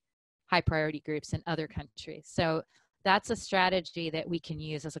vaccinate high priority groups in other countries. So that's a strategy that we can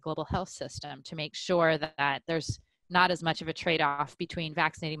use as a global health system to make sure that there's not as much of a trade-off between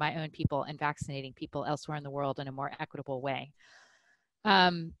vaccinating my own people and vaccinating people elsewhere in the world in a more equitable way.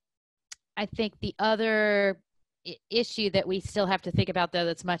 I think the other issue that we still have to think about, though,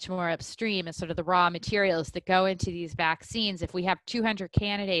 that's much more upstream is sort of the raw materials that go into these vaccines. If we have 200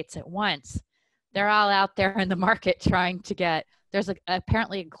 candidates at once, they're all out there in the market trying to get, there's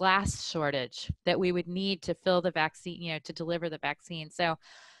apparently a glass shortage that we would need to fill the vaccine, you know, to deliver the vaccine. So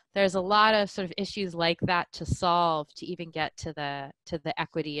there's a lot of sort of issues like that to solve to even get to the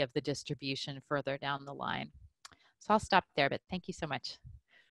equity of the distribution further down the line. So I'll stop there, but thank you so much.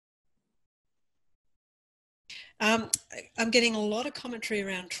 I'm getting a lot of commentary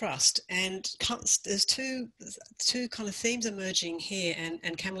around trust, and there's two kind of themes emerging here.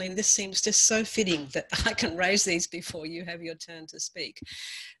 And Kamalini, this seems just so fitting that I can raise these before you have your turn to speak.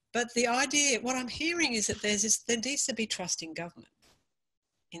 But the idea, what I'm hearing is that there needs to be trust in government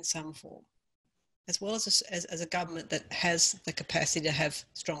in some form, as well as a government that has the capacity to have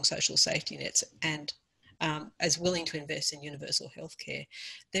strong social safety nets and is willing to invest in universal healthcare.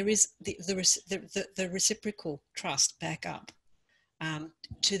 There is the reciprocal trust back up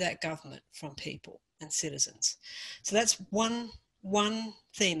to that government from people and citizens. So that's one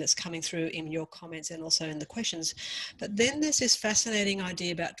theme that's coming through in your comments and also in the questions. But then there's this fascinating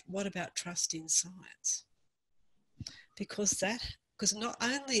idea about what about trust in science? Because not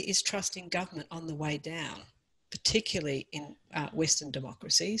only is trust in government on the way down, particularly in Western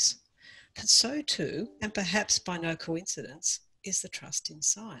democracies, but so too, and perhaps by no coincidence, is the trust in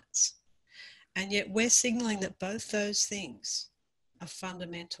science. And yet we're signalling that both those things are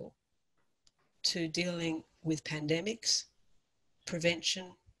fundamental to dealing with pandemics,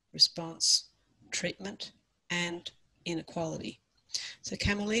 prevention, response, treatment, and inequality. So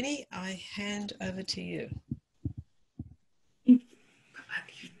Kamalini, I hand over to you.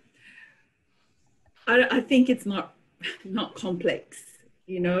 I think it's not complex,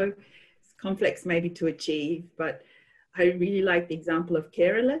 you know. It's complex maybe to achieve, but I really like the example of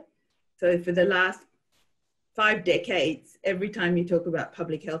Kerala. So for the last 5 decades, every time you talk about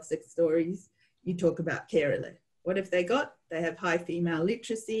public health stories, you talk about Kerala. What have they got? They have high female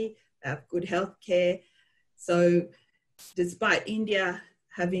literacy, they have good health care. So despite India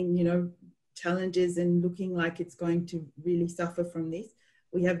having, you know, challenges and looking like it's going to really suffer from this,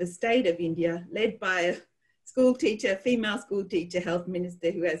 we have the state of India led by a school teacher, female school teacher, health minister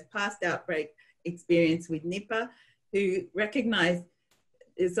who has past outbreak experience with Nipah, who recognized.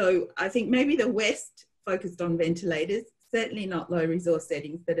 So I think maybe the West focused on ventilators, certainly not low resource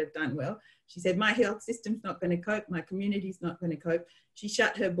settings that have done well. She said, my health system's not going to cope, my community's not going to cope. She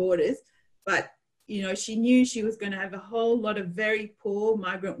shut her borders, but you know, she knew she was going to have a whole lot of very poor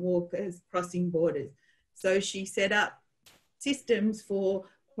migrant workers crossing borders. So she set up systems for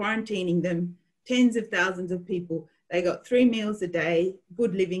quarantining them, tens of thousands of people. They got 3 meals a day,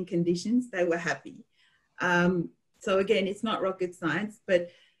 good living conditions, they were happy. So again, it's not rocket science,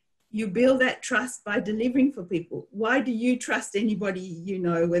 but you build that trust by delivering for people. Why do you trust anybody, you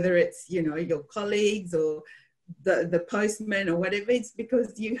know, whether it's, you know, your colleagues or the postman or whatever? It's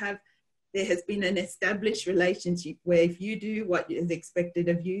because there has been an established relationship where if you do what is expected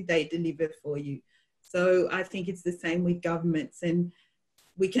of you, they deliver for you. So I think it's the same with governments, and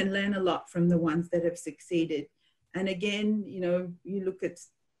we can learn a lot from the ones that have succeeded. And again, you know, you look at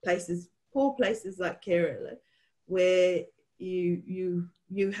places, poor places like Kerala, where you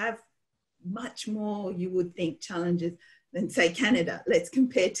have much more, you would think, challenges than say Canada. Let's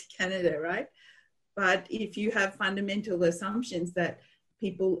compare to Canada, right? But if you have fundamental assumptions that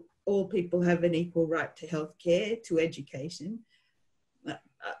all people have an equal right to healthcare, to education.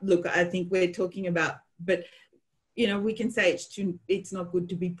 Look, I think we're talking about, but you know, we can say it's not good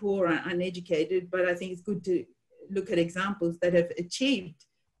to be poor or uneducated, but I think it's good to look at examples that have achieved,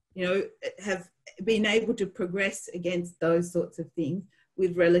 you know, have been able to progress against those sorts of things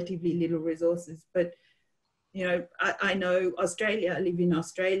with relatively little resources. But, you know, I know Australia, I live in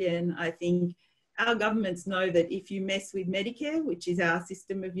Australia, and I think our governments know that if you mess with Medicare, which is our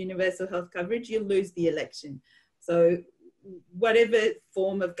system of universal health coverage, you'll lose the election. So whatever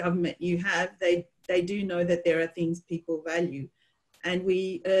form of government you have, they do know that there are things people value. And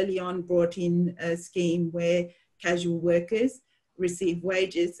we early on brought in a scheme where casual workers receive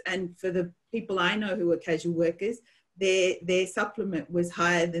wages. And for the people I know who are casual workers, their supplement was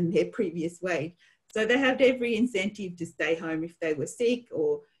higher than their previous wage. So they had every incentive to stay home if they were sick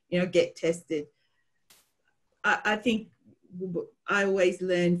or, you know, get tested. I think I always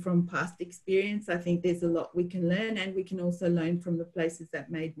learn from past experience. I think there's a lot we can learn, and we can also learn from the places that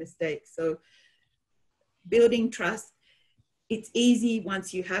made mistakes. So building trust, it's easy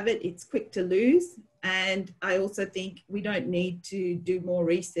once you have it, it's quick to lose. And I also think we don't need to do more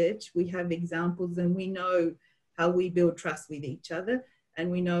research. We have examples and we know how we build trust with each other,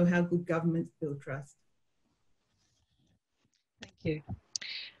 and we know how good governments build trust. Thank you.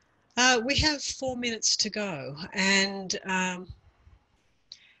 We have 4 minutes to go, and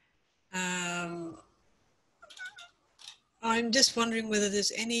I'm just wondering whether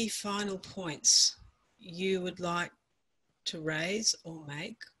there's any final points you would like to raise or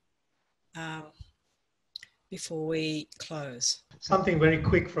make before we close. Something very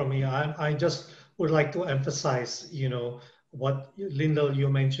quick from me. I just would like to emphasize, you know, what Lyndall, you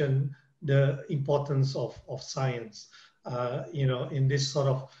mentioned, the importance of science, you know, in this sort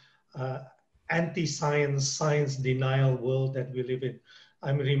of anti-science, science denial world that we live in.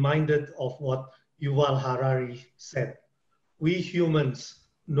 I'm reminded of what Yuval Harari said. We humans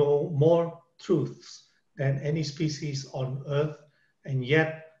know more truths than any species on Earth, and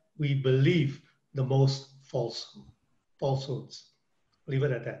yet we believe the most falsehoods. Leave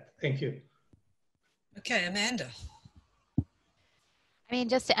it at that. Thank you. Okay, Amanda. I mean,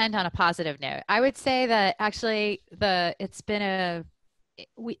 just to end on a positive note, I would say that actually it's been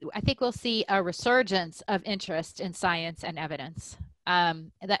I think we'll see a resurgence of interest in science and evidence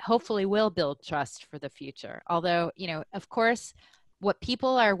that hopefully will build trust for the future. Although, you know, of course, what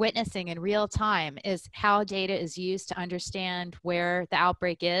people are witnessing in real time is how data is used to understand where the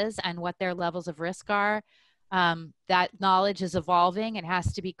outbreak is and what their levels of risk are. That knowledge is evolving and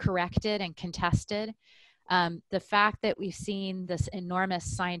has to be corrected and contested. The fact that we've seen this enormous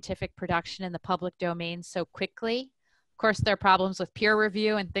scientific production in the public domain so quickly, of course, there are problems with peer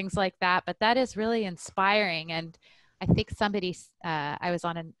review and things like that, but that is really inspiring. And I think I was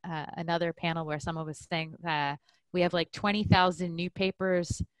on another panel where someone was saying that we have like 20,000 new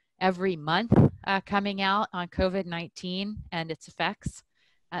papers every month coming out on COVID-19 and its effects.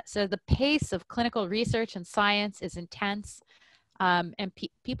 So the pace of clinical research and science is intense. And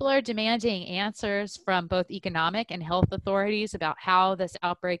people are demanding answers from both economic and health authorities about how this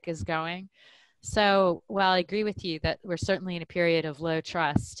outbreak is going. So while I agree with you that we're certainly in a period of low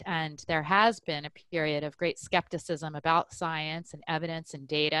trust, and there has been a period of great skepticism about science and evidence and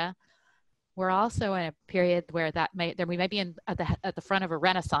data, we're also in a period where we might be at the front of a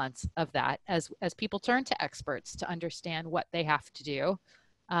renaissance of that as people turn to experts to understand what they have to do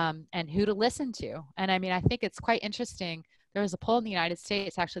and who to listen to. And I mean, I think it's quite interesting. There was a poll in the United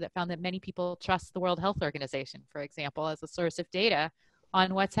States actually that found that many people trust the World Health Organization, for example, as a source of data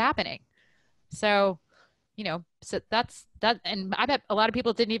on what's happening. So, so that's that. And I bet a lot of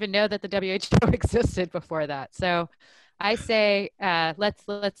people didn't even know that the WHO existed before that. So I say, let's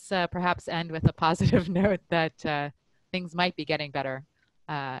perhaps end with a positive note that things might be getting better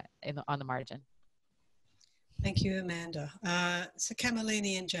on the margin. Thank you, Amanda. So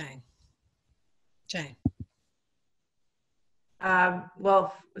Kamalini and Jane. Jane.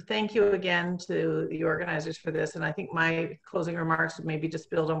 Well, thank you again to the organizers for this. And I think my closing remarks would maybe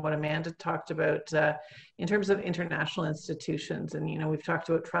just build on what Amanda talked about in terms of international institutions. And, we've talked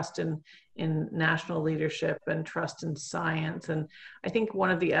about trust in national leadership and trust in science. And I think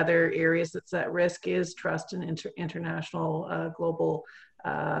one of the other areas that's at risk is trust in international global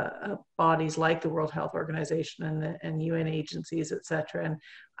bodies like the World Health Organization and UN agencies, et cetera. And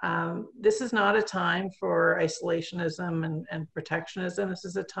this is not a time for isolationism and protectionism. This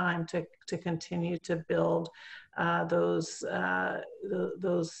is a time to continue to build those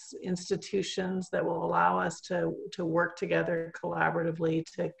institutions that will allow us to work together collaboratively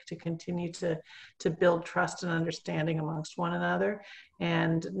to continue to build trust and understanding amongst one another.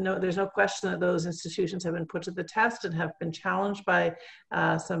 And there's no question that those institutions have been put to the test and have been challenged by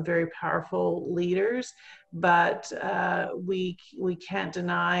some very powerful leaders. But we can't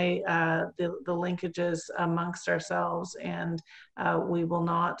deny the linkages amongst ourselves, and we will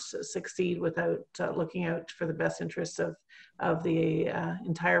not succeed without looking out for the best interests of the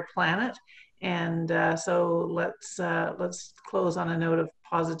entire planet. And so let's close on a note of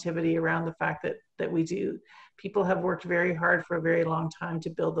positivity around the fact that people have worked very hard for a very long time to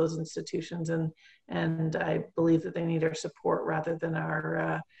build those institutions, and I believe that they need our support rather than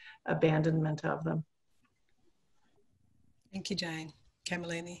our abandonment of them. Thank you, Jane.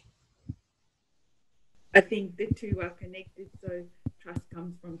 Kamalini. I think the two are connected. So trust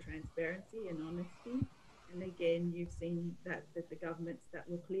comes from transparency and honesty. And again, you've seen that the governments that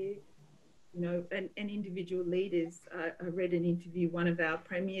were clear, and individual leaders. I read an interview, one of our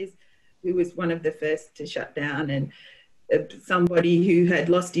premiers, who was one of the first to shut down, and somebody who had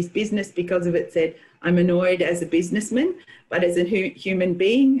lost his business because of it said, "I'm annoyed as a businessman, but as a human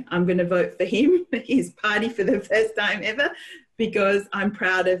being, I'm going to vote for him, his party, for the first time ever, because I'm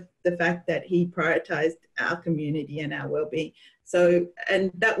proud of the fact that he prioritized our community and our well-being." So,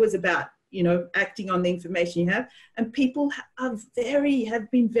 and that was about, acting on the information you have. And people have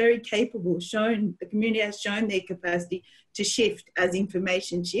been very capable, the community has shown their capacity to shift as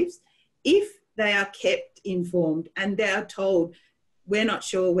information shifts, if they are kept informed and they are told, we're not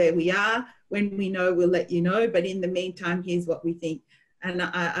sure where we are. When we know, we'll let you know. But in the meantime, here's what we think. And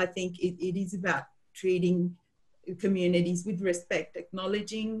I think it is about treating communities with respect,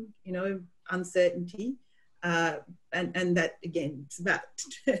 acknowledging, uncertainty. And that, again, it's about,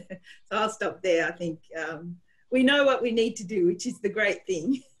 so I'll stop there. I think we know what we need to do, which is the great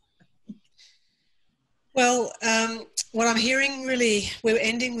thing. Well, what I'm hearing really, we're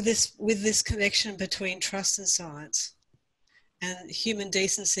ending with this connection between trust and science, and human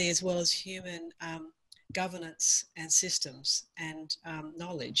decency, as well as human governance and systems and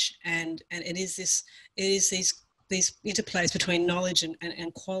knowledge, and it is these interplays between knowledge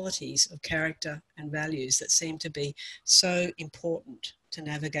and qualities of character and values that seem to be so important to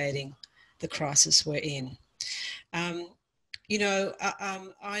navigating the crisis we're in.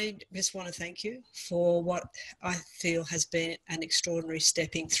 I just want to thank you for what I feel has been an extraordinary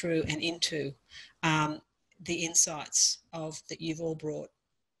stepping through and into the insights that you've all brought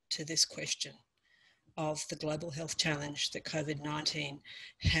to this question of the global health challenge that COVID-19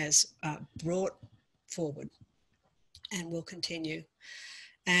 has brought forward and will continue.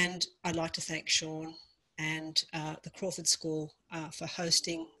 And I'd like to thank Sean and the Crawford School for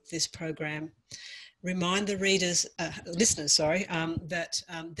hosting this program. Remind the listeners, that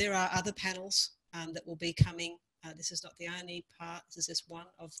there are other panels that will be coming. This is not the only part, this is just one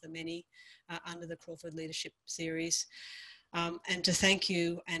of the many under the Crawford Leadership Series. And to thank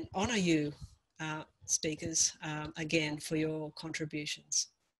you and honour you, speakers, again for your contributions.